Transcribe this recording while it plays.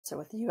So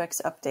with the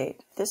UX update,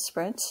 this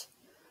sprint,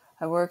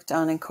 I worked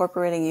on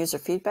incorporating user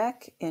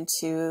feedback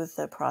into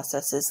the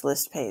processes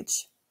list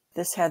page.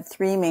 This had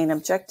three main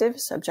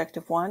objectives.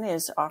 Objective one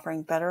is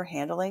offering better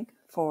handling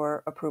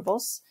for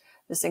approvals.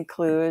 This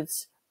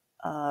includes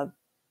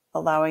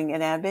allowing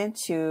an admin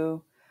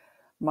to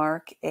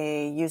mark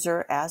a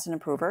user as an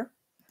approver,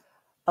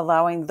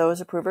 allowing those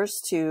approvers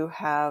to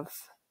have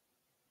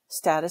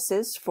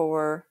statuses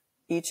for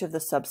each of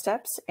the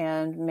substeps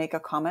and make a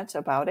comment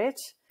about it,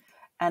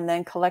 and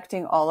then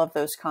collecting all of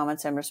those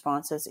comments and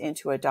responses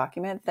into a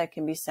document that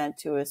can be sent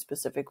to a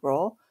specific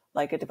role,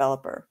 like a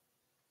developer.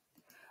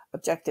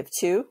 Objective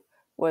two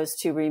was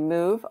to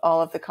remove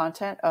all of the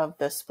content of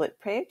the split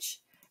page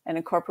and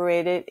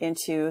incorporate it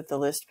into the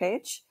list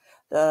page.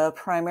 The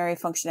primary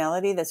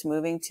functionality that's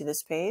moving to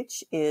this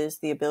page is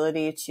the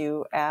ability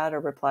to add or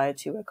reply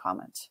to a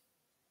comment.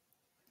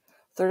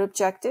 Third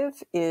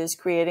objective is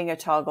creating a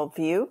toggle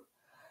view.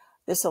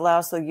 This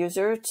allows the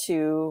user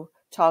to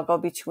toggle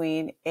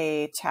between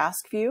a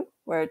task view,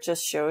 where it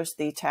just shows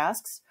the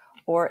tasks,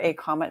 or a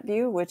comment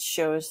view, which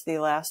shows the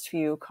last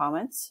few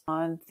comments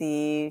on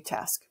the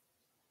task.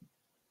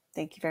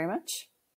 Thank you very much.